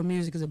like real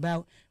music is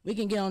about. We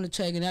can get on the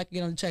track, and I can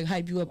get on the track,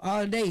 hype you up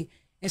all day,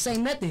 and say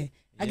nothing.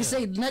 I can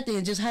say nothing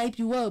and just hype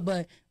you up.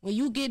 But when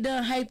you get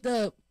done hyped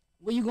up,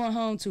 where you going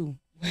home to?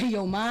 Where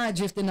your mind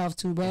drifting off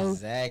to, bro?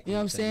 Exactly. You know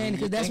what I'm saying?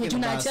 Because that's what you're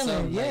not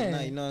telling. You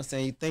know what I'm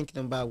saying? You're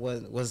thinking about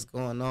what's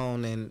going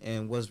on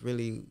and what's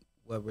really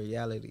what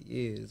reality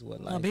is,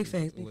 what life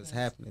what's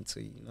happening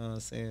to you. You know what I'm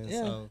saying?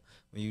 Yeah. So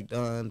when you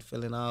done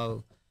feeling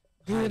all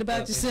good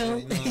about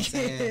yourself, you know what I'm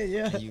saying?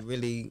 Yeah. And you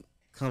really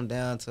come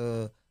down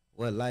to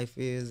what life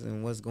is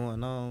and what's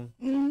going on.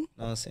 You know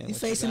what I'm saying? You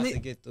facing it to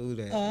get through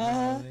that. You know what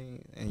I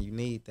mean? And you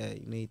need that.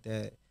 You need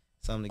that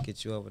something to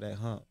get you over that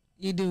hump.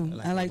 You do.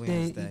 Like I like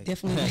that.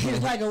 Definitely.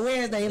 It's like a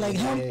Wednesday, like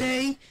hump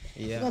day.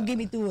 Yeah. You're going to get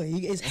me through it.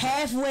 It's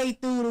halfway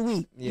through the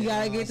week. You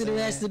got to get to the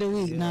rest of the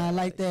week. Nah, I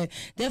like that.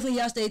 Definitely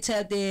y'all stay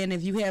tapped in.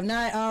 If you have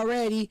not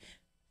already,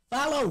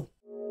 follow.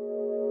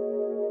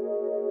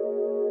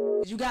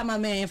 You got my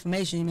man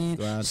information, man.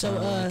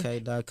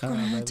 GrindTime1k.com.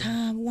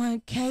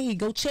 GrindTime1k.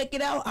 Go check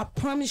it out. I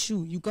promise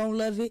you, you going to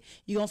love it.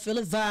 You going to feel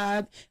a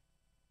vibe.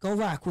 Go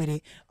rock with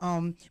it.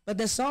 But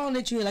the song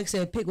that you, like I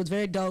said, picked was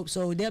very dope.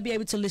 So they'll be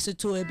able to listen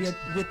to it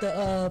with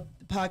the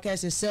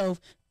podcast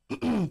itself.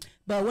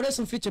 But what are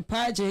some future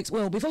projects?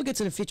 Well, before we get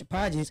to the future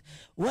projects,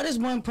 what is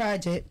one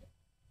project,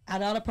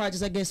 out of all the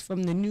projects, I guess,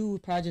 from the new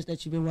projects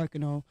that you've been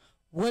working on,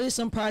 what is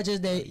some projects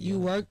that you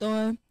worked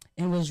on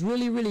and was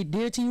really, really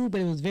dear to you, but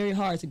it was very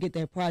hard to get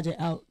that project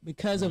out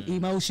because of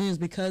emotions,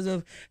 because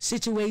of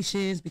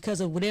situations,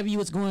 because of whatever you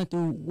was going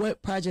through?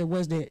 What project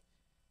was that?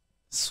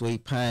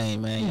 Sweet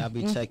Pain, man. Y'all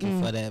be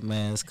checking for that,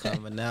 man. It's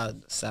coming out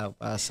South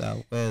by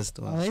Southwest.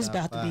 It's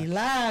about to be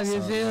live,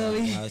 you feel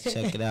me?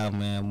 Check it out,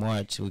 man.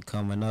 March, we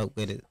coming up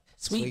with it.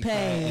 Sweet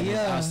Pain, and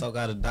yeah. I also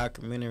got a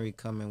documentary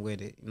coming with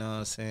it, you know what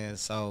I'm saying?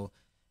 So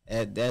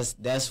that's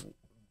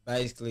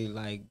basically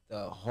like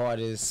the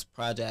hardest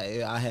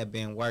project. I have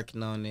been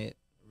working on it,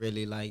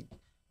 really. Like,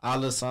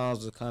 all the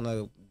songs were kind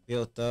of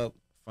built up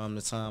from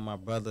the time my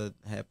brother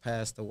had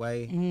passed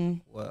away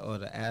or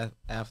the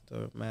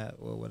aftermath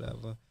or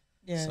whatever.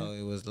 Yeah. So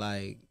it was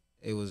like,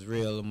 it was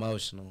real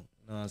emotional,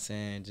 you know what I'm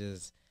saying?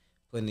 Just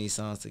putting these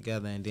songs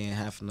together and then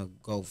having to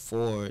go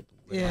forward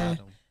without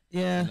them.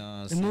 Yeah, you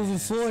know and moving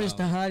forward is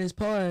the hardest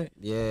part.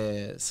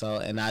 Yeah, so,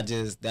 and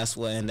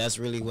that's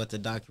really what the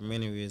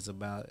documentary is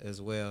about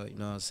as well, you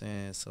know what I'm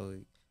saying? So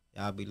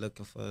y'all be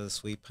looking for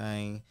Sweet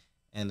Pain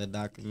and the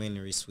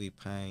documentary Sweet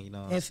Pain, you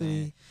know what I'm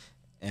saying?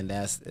 And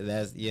that's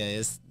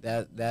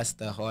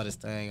the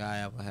hardest thing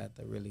I ever had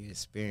to really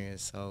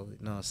experience. So, you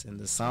know what I'm saying?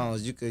 The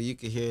songs, you could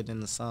hear it in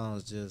the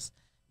songs, just,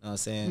 you know what I'm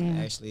saying?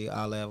 Actually,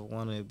 all I ever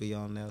wanted to be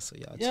on there, so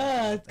y'all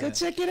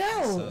check it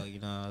out. So, you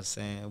know what I'm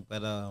saying?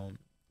 But,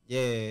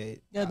 yeah.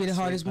 That'll be the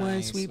hardest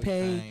one, Sweet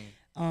Pain.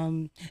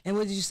 And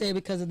what did you say,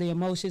 because of the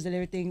emotions and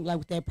everything, like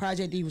with that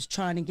project that you was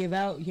trying to give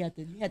out, you had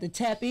to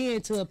tap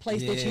into a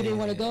place that you didn't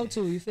want to go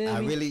to, you feel me?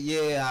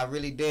 I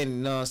really didn't,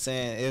 you know what I'm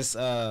saying? It's,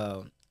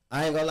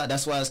 I ain't gonna lie,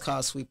 that's why it's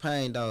called Sweet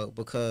Pain, though,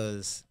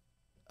 because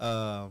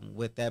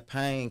with that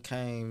pain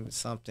came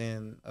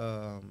something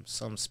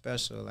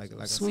special. Like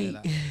Sweet.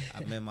 I said,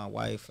 I met my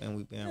wife and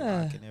we've been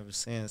rocking ever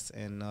since.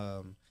 And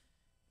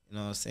you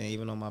know what I'm saying,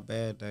 even on my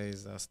bad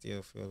days, I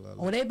still feel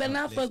they better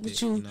not fuck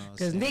with you,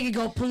 because nigga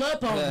go pull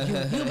up on you.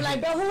 You be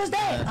like, bro, who was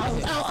that?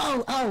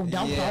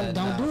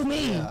 Don't do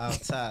me. Yeah,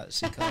 off top,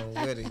 she come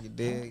with it, you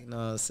dig? You know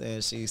what I'm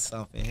saying? She's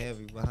something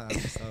heavy behind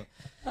me, so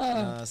you know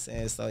what I'm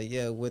saying? So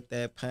yeah, with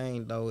that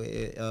pain though,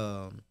 it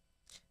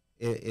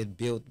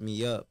built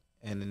me up,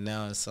 and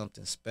now it's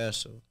something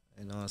special.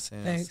 You know what I'm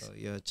saying? Thanks. So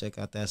yeah, check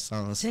out that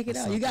song. Check it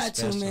out. You got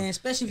to, man.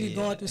 Especially if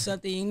you're going through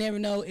something. You never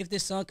know if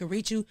this song can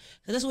reach you.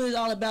 Cause that's what it's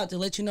all about, to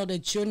let you know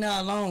that you're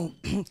not alone.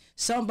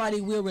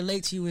 Somebody will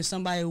relate to you, and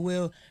somebody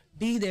will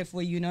be there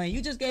for you. You know, and you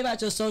just gave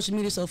out your social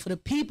media. So for the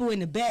people in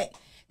the back,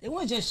 they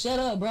want to just shut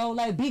up, bro.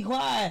 Like, be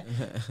quiet,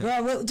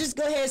 bro. Just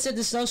go ahead and set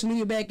the social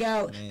media back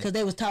out, because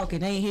they was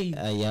talking. They ain't hear you.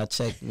 Y'all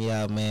check me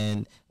out,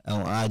 man.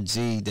 On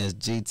IG, that's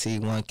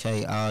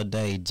GT1K all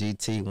day.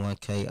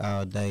 GT1K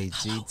all day.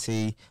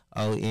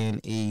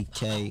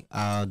 GTONEK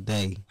all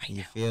day.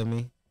 You feel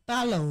me?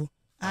 Follow.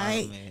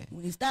 Alright.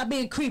 Stop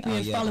being creepy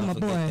and follow my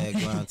boy. That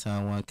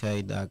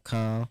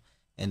GrindTime1k.com.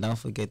 And don't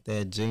forget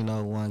that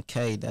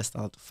Gino1K. That's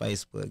on the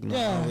Facebook. You know,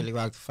 I don't really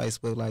rock the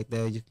Facebook like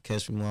that. You can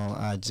catch me more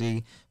on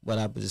IG, but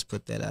I just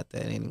put that out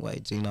there anyway.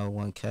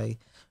 Gino1K.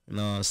 You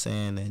know what I'm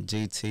saying? And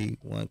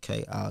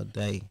GT1K all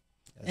day.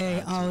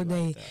 Hey, all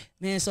day,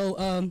 man. So,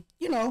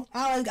 you know,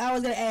 I was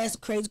gonna ask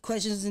crazy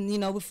questions, and you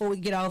know, before we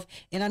get off,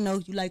 and I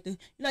know you like to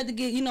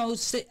get, you know,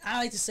 I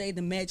like to say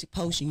the magic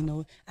potion. You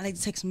know, I like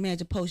to take some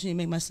magic potion and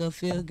make myself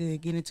feel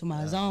good, get into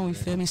my zone. You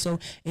feel me? So,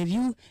 if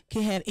you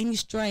can have any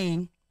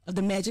strain of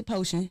the magic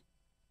potion,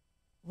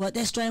 what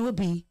that strain would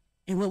be,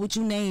 and what would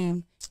you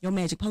name your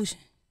magic potion?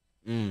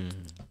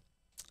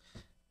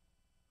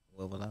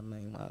 What would I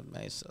name my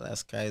magic? So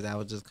that's crazy. I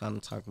was just kind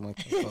of talking about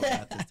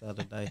this the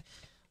other day.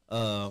 You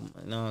know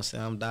what I'm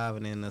saying? I'm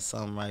diving into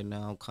something right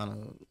now. I'm kind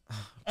of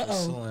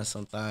pursuing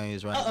some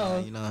things right now.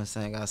 You know what I'm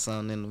saying? I got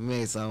something in the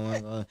mix. You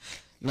know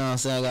what I'm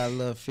saying? I got a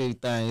little few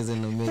things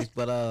in the mix.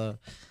 But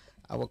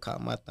I would call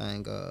my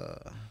thing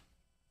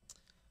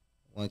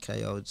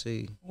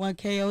 1KOG.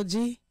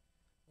 1KOG?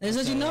 That's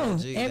what you know.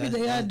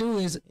 Everything I do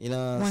is, you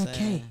know what I'm 1K.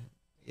 Saying?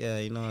 Yeah,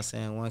 you know what I'm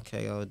saying?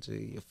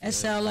 1KOG. That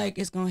sound like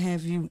it's going to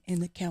have you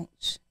in the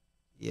couch.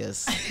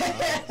 Yes.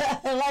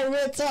 Like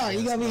real talk.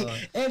 You gonna be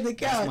at the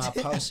couch. That's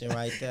my potion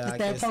right there. I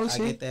get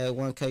that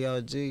 1K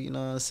OG, you know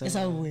what I'm saying? It's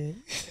over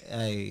with.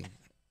 Hey,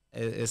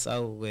 it's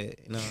over with.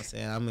 You know what I'm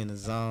saying? I'm in the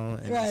zone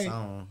and right. the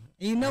zone.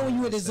 You know when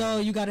you in the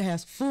zone, you gotta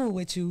have some food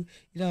with you.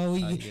 You know,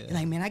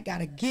 like, man, I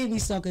gotta give me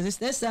some, cause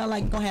that sound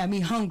like it's gonna have me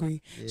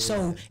hungry. Yeah.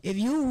 So if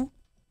you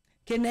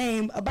can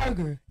name a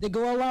burger that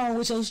go along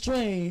with your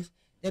strings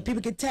that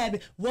people can tap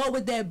it, what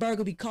would that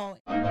burger be called?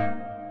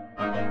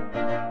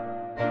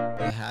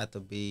 It had to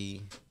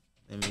be,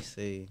 let me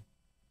see.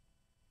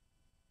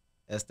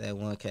 That's that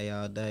 1K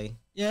all day.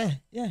 Yeah,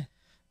 yeah.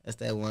 That's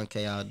that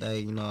 1K all day.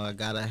 You know, I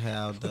gotta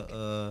have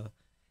the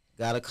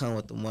gotta come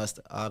with the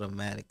mustard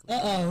automatically.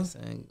 Uh-oh.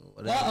 You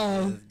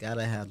know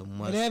gotta have the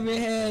mustard. Whatever it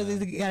has,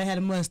 it gotta have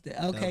the mustard.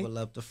 Okay. Double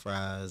up the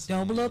fries.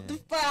 Double up the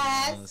fries.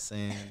 You know what I'm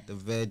saying? The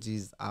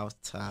veggies off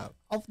top.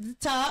 Off the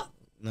top.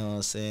 You know what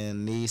I'm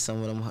saying? Need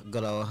some of them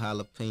good old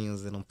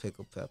jalapenos and them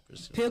pickled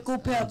peppers.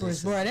 Pickled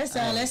peppers, bro. That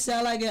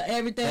sound like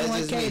everything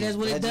 1K. That's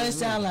what it does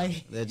sound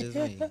like. That's just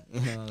me. You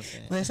know what I'm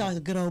saying? Well, that sounds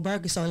like a good old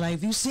burger. So, like,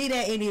 if you see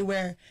that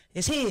anywhere,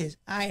 it's his.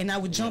 And I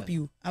would jump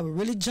you. I would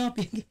really jump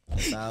you.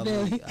 That's all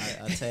I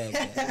tag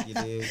that. You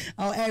did.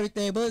 On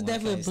everything. But it's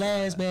definitely a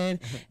blast,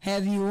 man.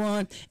 Have you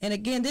on. And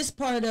again, this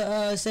part of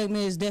the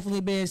segment is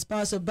definitely being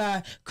sponsored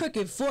by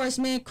Crooked Force,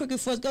 man.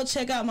 Crooked Force. Go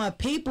check out my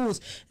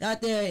peoples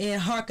out there in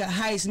Harker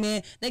Heights,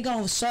 man. They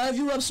gonna serve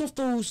you up some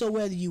food, so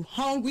whether you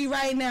hungry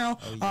right now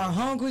or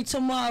hungry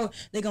tomorrow,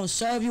 they gonna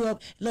serve you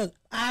up. Look,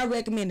 I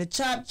recommend the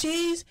chopped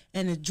cheese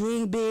and the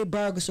Dream Big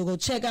Burger, so go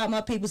check out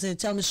my peoples and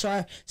tell them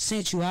Shar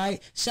sent you, all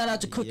right? Shout out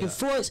to Crooked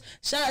Force.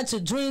 Shout out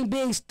to Dream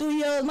Big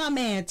Studios, my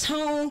man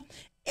Tone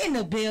in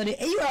the building.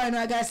 And you already know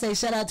I gotta say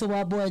shout out to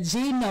my boy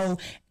Gino,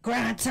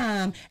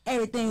 GrindTime,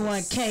 everything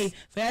 1K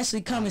for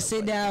actually come and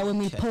sit down with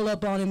me, pull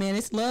up on it, man.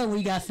 It's love when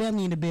you got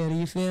family in the building,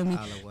 you feel me?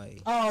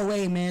 All the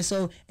way, man.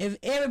 So if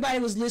everybody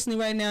was listening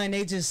right now and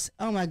they just,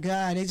 oh my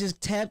God, they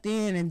just tapped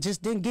in and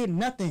just didn't get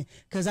nothing,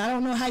 because I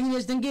don't know how you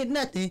just didn't get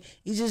nothing.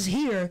 You just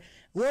here.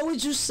 What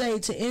would you say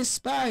to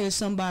inspire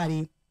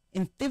somebody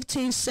in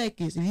 15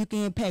 seconds? If you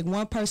can impact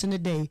one person a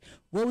day,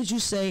 what would you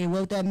say and what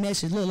would that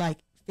message look like?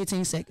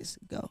 15 seconds.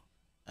 Go.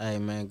 Hey,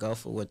 man, go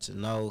for what you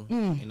know.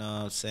 You know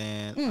what I'm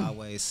saying?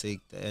 Always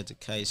seek the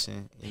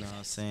education. You know what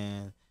I'm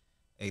saying?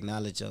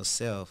 Acknowledge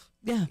yourself.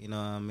 Yeah. You know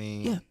what I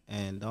mean? Yeah.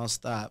 And don't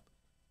stop.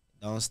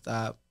 Don't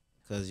stop,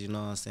 because you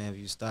know what I'm saying? If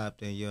you stop,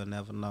 then you'll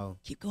never know.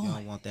 Keep going. You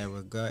don't want that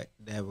regret.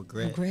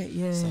 Regret,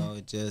 yeah. So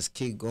just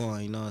keep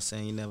going. You know what I'm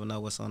saying? You never know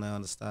what's on the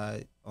other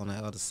side. On the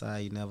other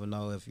side, you never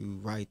know if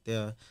you right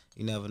there.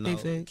 You never know.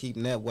 Keep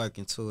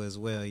networking, too, as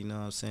well. You know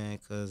what I'm saying?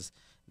 Because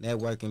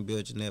networking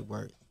builds your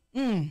network.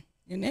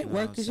 Your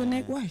network is your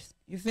net worth.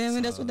 You feel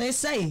me? That's what they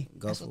say.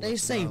 That's what they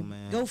say.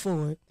 Go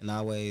for it. And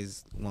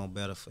always want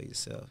better for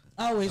yourself.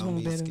 Always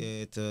want better. Don't be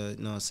scared to,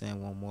 you know what I'm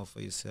saying, want more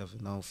for yourself,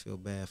 and don't feel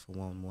bad for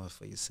wanting more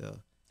for yourself.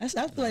 I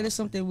feel like that's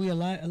something a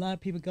lot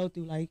of people go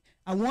through. Like,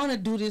 I want to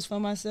do this for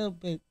myself,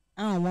 but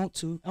I don't want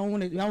to. I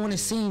want to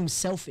seem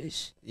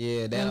selfish.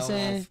 Yeah, they don't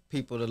want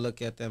people to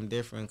look at them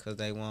different because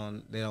they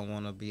don't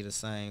want to be the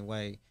same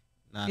way.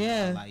 Like,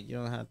 you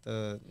don't have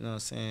to, you know what I'm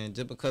saying,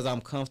 just because I'm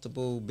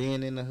comfortable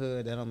being in the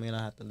hood, that don't mean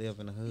I have to live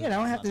in the hood. Yeah, I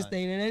don't have to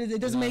stay there. It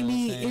doesn't make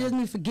me, it doesn't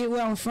mean forget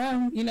where I'm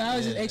from. You know, I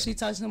was just actually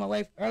talking to my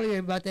wife earlier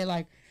about that.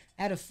 Like,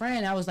 I had a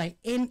friend, I was like,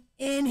 in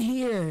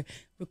here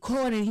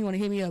recording, he want to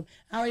hit me up.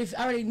 I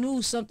already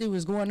knew something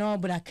was going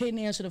on, but I couldn't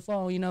answer the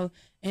phone, you know.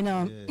 And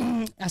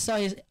I saw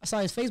his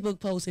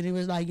Facebook post, and it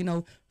was like, you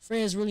know,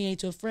 friends really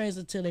ain't your friends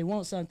until they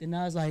want something. And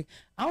I was like,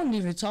 I don't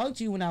even talk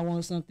to you when I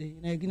want something.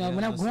 Like, you know,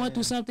 when I'm going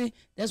through something,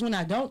 that's when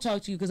I don't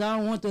talk to you, because I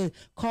don't want to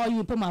call you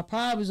and put my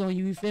problems on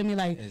you. You feel me?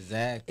 Like,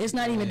 it's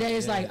not even that.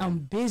 It's like I'm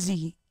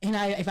busy, and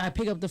if I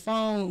pick up the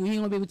phone, you ain't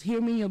gonna be able to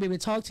hear me. You won't be able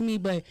to talk to me.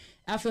 But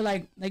I feel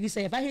like you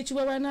say, if I hit you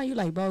up right now, you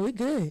like, bro, we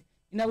good.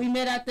 You know, we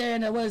met out there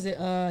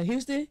in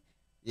Houston.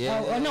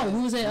 Yeah. No,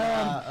 we was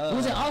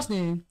at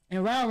Austin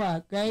and Round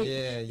Rock, right?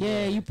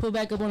 Yeah. You put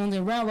back up on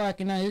the Round Rock,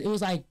 and it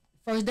was like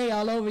first day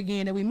all over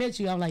again that we met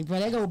you. I'm like, bro,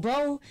 they go,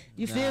 bro.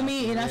 You feel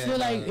me? And I feel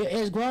like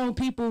as grown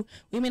people,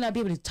 we may not be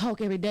able to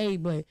talk every day,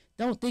 but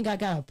don't think I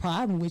got a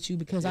problem with you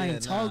because I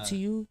ain't talk to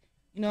you.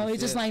 You know,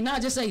 it's just like,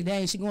 just say,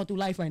 dang, she going through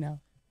life right now.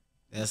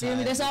 That's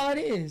all it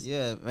is.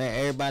 Yeah, man,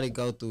 everybody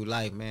go through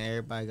life, man.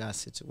 Everybody got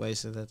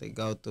situations that they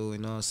go through, you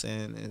know what I'm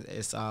saying?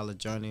 It's all a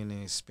journey and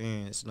an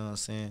experience, you know what I'm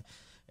saying?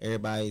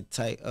 Everybody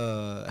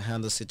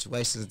handle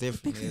situations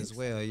differently as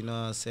well, you know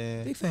what I'm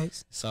saying? Big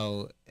facts.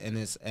 So,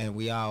 and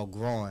we all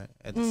growing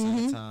at the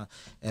same time.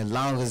 As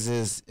long as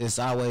it's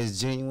always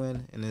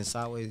genuine and it's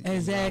always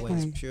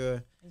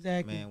pure.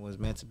 Exactly. Man, what's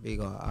meant to be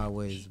gonna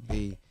always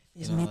be.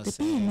 It's meant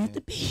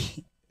to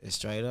be. It's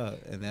straight up,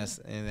 and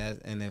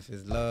if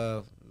it's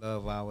love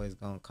always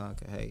gonna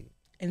conquer hate.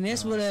 And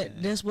that's what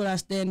I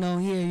stand on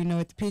here, you know,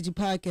 at the P.E.G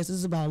podcast. This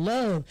is about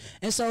love.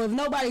 And so if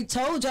nobody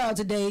told y'all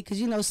today,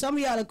 because, you know, some of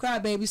y'all are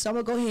crybabies, so I'm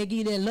going to go ahead and give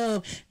you that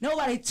love.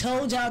 Nobody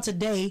told y'all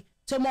today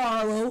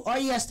tomorrow or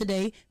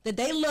yesterday that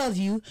they love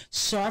you.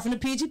 Sharp from the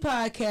P.E.G.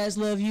 podcast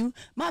love you.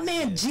 My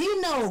man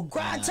Gino,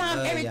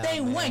 GrindTime,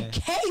 everything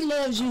 1K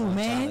loves you,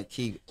 man. Trying to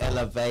keep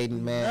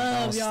elevating, man.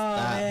 Love don't y'all,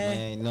 stop,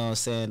 man. You know what I'm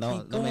saying?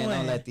 Don't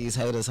let these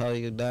haters hold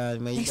you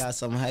down, man. You got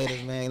some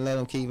haters, man. Let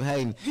them keep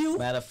hating.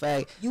 Matter of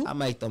fact, I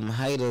make them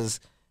haters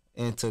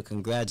into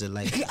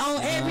congratulators.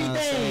 On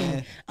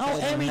everything. On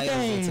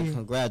everything. Into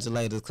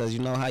congratulators, because you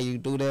know how you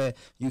do that?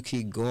 You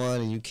keep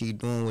going and you keep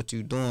doing what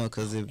you doing,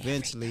 because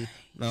eventually, you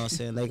know what I'm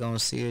saying, they gonna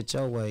see it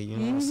your way, you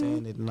know what I'm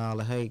saying? And all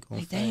the hate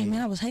gonna fade. Dang,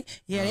 man, I was hating.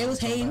 Yeah, they was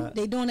hating.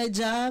 They doing their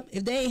job.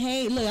 If they ain't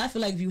hating, look, I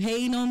feel like if you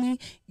hating on me,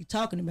 you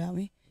talking about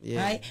me.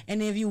 Yeah. Right?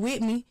 And if you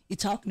with me, you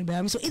talking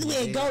about me. So either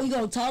way it go, you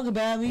gonna talk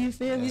about me, you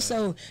feel me?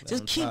 So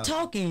just keep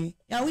talking.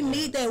 Y'all, we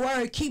need that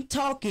word. Keep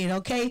talking,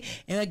 okay?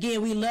 And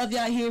again, we love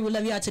y'all here. We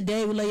love y'all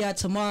today. We love y'all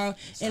tomorrow.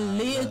 And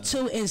live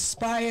to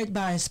inspired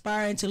by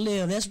inspiring to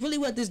live. That's really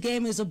what this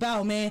game is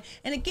about, man.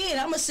 And again,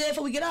 I'm gonna say it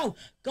before we get out.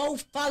 Go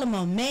follow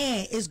my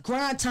man. It's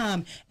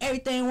GrindTime.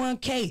 Everything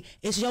 1K.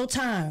 It's your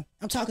time.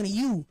 I'm talking to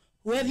you.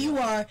 Whoever you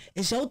are,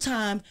 it's your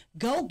time.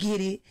 Go get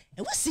it.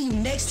 And we'll see you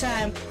next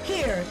time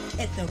here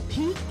at the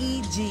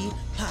P.E.G.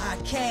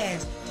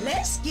 podcast.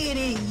 Let's get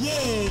it.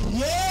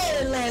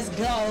 Yeah. Let's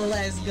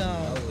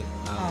go.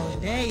 Oh,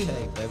 day.